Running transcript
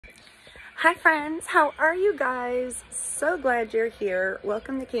Hi friends, how are you guys? So glad you're here.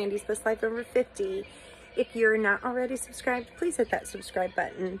 Welcome to Candy's Best Life Over 50. If you're not already subscribed, please hit that subscribe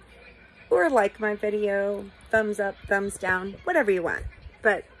button or like my video, thumbs up, thumbs down, whatever you want.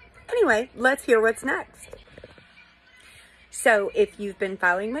 But anyway, let's hear what's next. So if you've been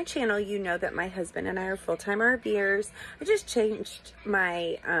following my channel, you know that my husband and I are full-time RVers. I just changed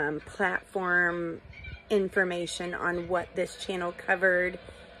my platform information on what this channel covered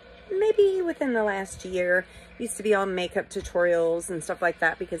maybe within the last year. Used to be all makeup tutorials and stuff like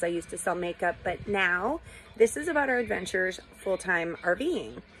that because I used to sell makeup, but now this is about our adventures full-time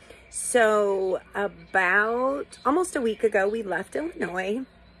RVing. So about almost a week ago, we left Illinois.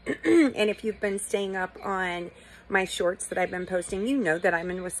 And if you've been staying up on my shorts that I've been posting, you know that I'm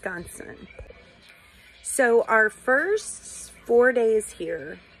in Wisconsin. So our first 4 days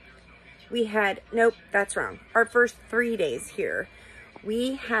here, we had, nope, that's wrong. Our first 3 days here,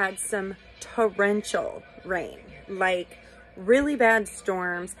 we had some torrential rain, like really bad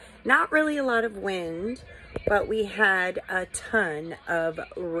storms, not really a lot of wind, but we had a ton of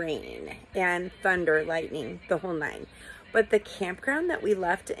rain and thunder, lightning, the whole nine. But the campground that we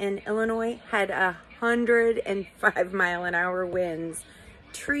left in Illinois had 105-mile-an-hour winds,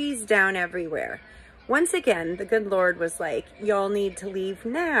 trees down everywhere. Once again, the good Lord was like, y'all need to leave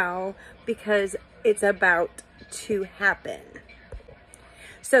now because it's about to happen.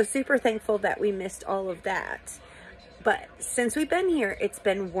 So super thankful that we missed all of that. But since we've been here, it's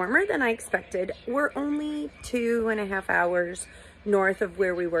been warmer than I expected. We're only 2.5 hours north of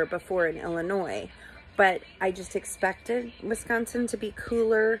where we were before in Illinois. But I just expected Wisconsin to be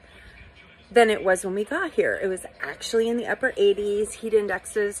cooler than it was when we got here. It was actually in the upper 80s, heat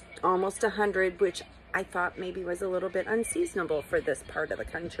indexes almost 100, which I thought maybe was a little bit unseasonable for this part of the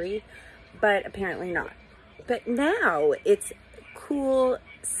country, but apparently not. But now it's cool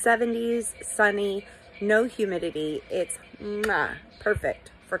 70s, sunny, no humidity. It's perfect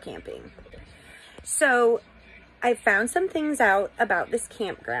for camping. So I found some things out about this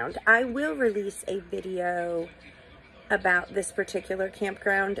campground. I will release a video about this particular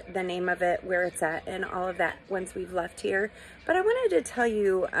campground, the name of it, where it's at, and all of that once we've left here. But I wanted to tell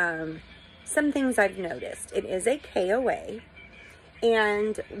you some things I've noticed. It is a KOA,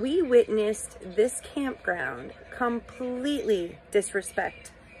 and we witnessed this campground completely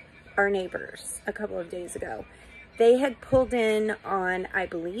disrespect our neighbors a couple of days ago. They had pulled in on, I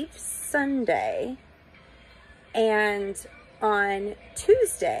believe, Sunday, and on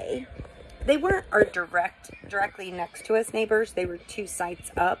Tuesday, they weren't our directly next to us neighbors. They were 2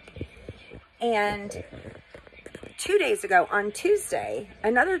 sites up. And 2 days ago, on Tuesday,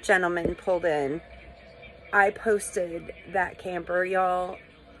 another gentleman pulled in. I posted that camper, y'all.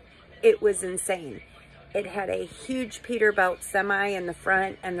 It was insane. It had a huge Peterbilt semi in the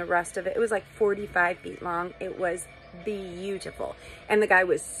front, and the rest of it, it was like 45 feet long. It was beautiful. And the guy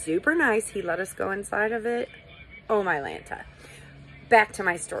was super nice. He let us go inside of it. Oh my Lanta. Back to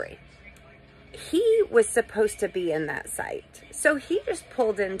my story. He was supposed to be in that site. So he just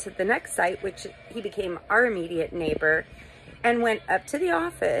pulled into the next site, which he became our immediate neighbor, and went up to the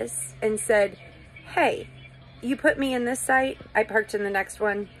office and said, hey, you put me in this site, I parked in the next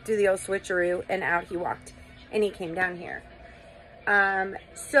one, do the old switcheroo, and out he walked. And he came down here.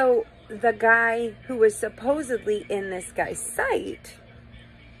 So the guy who was supposedly in this guy's site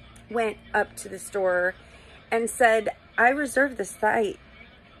went up to the store and said, I reserved the site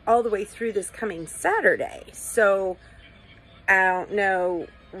all the way through this coming Saturday. So I don't know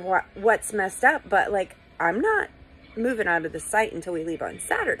what's messed up, but like, I'm not moving out of the site until we leave on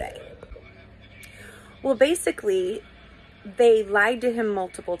Saturday. Well, basically, they lied to him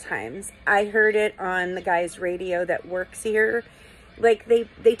multiple times. I heard it on the guy's radio that works here. Like,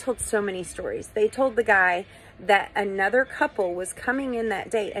 they told so many stories. They told the guy that another couple was coming in that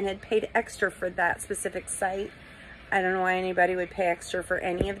day and had paid extra for that specific site. I don't know why anybody would pay extra for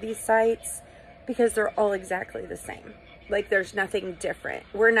any of these sites, because they're all exactly the same. Like, there's nothing different.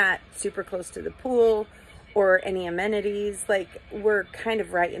 We're not super close to the pool or any amenities. Like, we're kind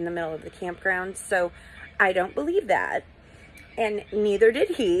of right in the middle of the campground. So I don't believe that. And neither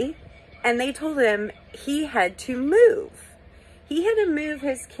did he. And they told him he had to move. He had to move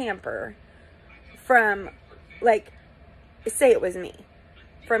his camper from, like, say it was me,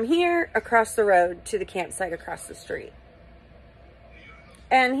 from here across the road to the campsite across the street.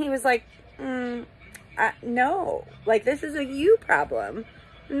 And he was like, no, like, this is a you problem,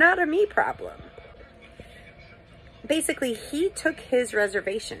 not a me problem. Basically, he took his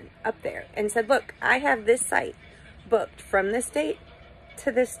reservation up there and said, look, I have this site booked from this date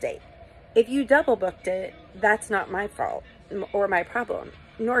to this date. If you double booked it, that's not my fault or my problem.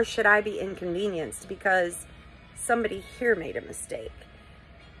 nor should I be inconvenienced because somebody here made a mistake.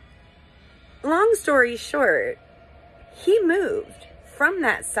 Long story short, he moved from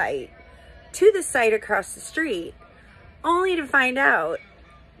that site to the site across the street, only to find out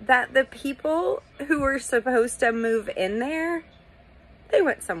that the people who were supposed to move in there, they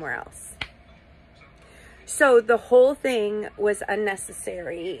went somewhere else. So the whole thing was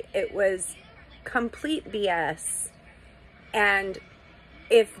unnecessary. It was complete BS. And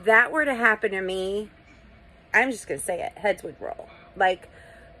if that were to happen to me, I'm just going to say it, heads would roll. Like,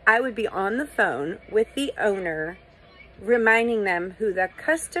 I would be on the phone with the owner, reminding them who the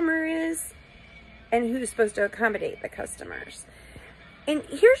customer is and who's supposed to accommodate the customers. And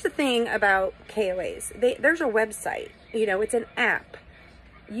here's the thing about KOAs. There's a website, you know, it's an app.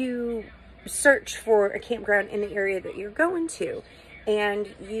 You search for a campground in the area that you're going to,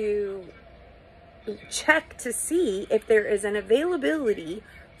 and you check to see if there is an availability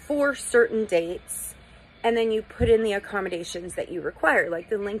for certain dates, and then you put in the accommodations that you require, like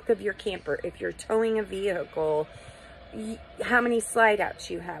the length of your camper, if you're towing a vehicle, how many slide outs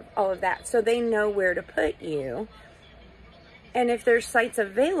you have, all of that, so they know where to put you. And if there's sites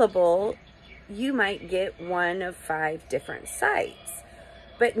available, you might get one of 5 different sites.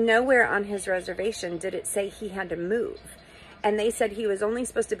 But nowhere on his reservation did it say he had to move. And they said he was only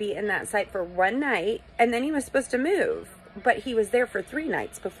supposed to be in that site for 1 night, and then he was supposed to move. But he was there for 3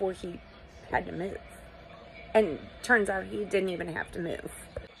 nights before he had to move. And turns out he didn't even have to move.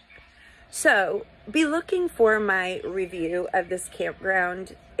 So be looking for my review of this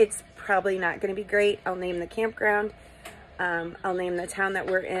campground. It's probably not going to be great. I'll name the campground. I'll name the town that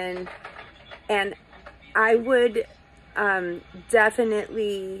we're in. And I would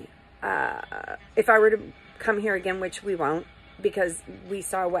definitely, if I were to come here again, which we won't, because we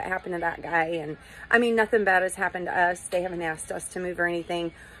saw what happened to that guy. And I mean, nothing bad has happened to us. They haven't asked us to move or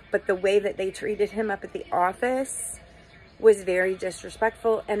anything. But the way that they treated him up at the office was very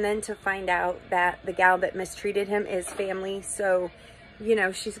disrespectful. And then to find out that the gal that mistreated him is family. So, you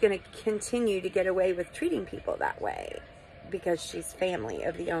know, she's going to continue to get away with treating people that way because she's family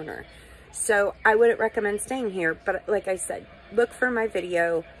of the owner. So I wouldn't recommend staying here. But like I said, look for my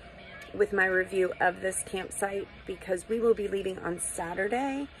video with my review of this campsite, because we will be leaving on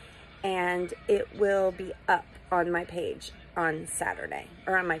Saturday, and it will be up on my page on Saturday,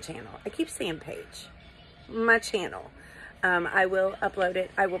 or on my channel. I keep saying page. My channel. I will upload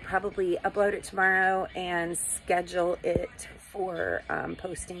it. I will probably upload it tomorrow and schedule it for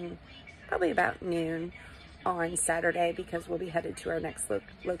posting probably about noon on Saturday, because we'll be headed to our next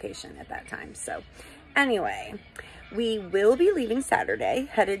location at that time. So anyway, we will be leaving Saturday,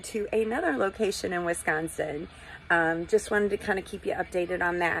 headed to another location in Wisconsin. Just wanted to kind of keep you updated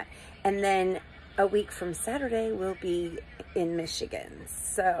on that. And then a week from Saturday, we'll be in Michigan.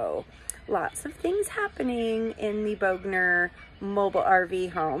 So lots of things happening in the Bogner mobile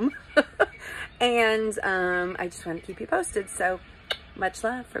RV home. And I just want to keep you posted. So much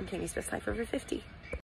love from Kami's Best Life Over 50.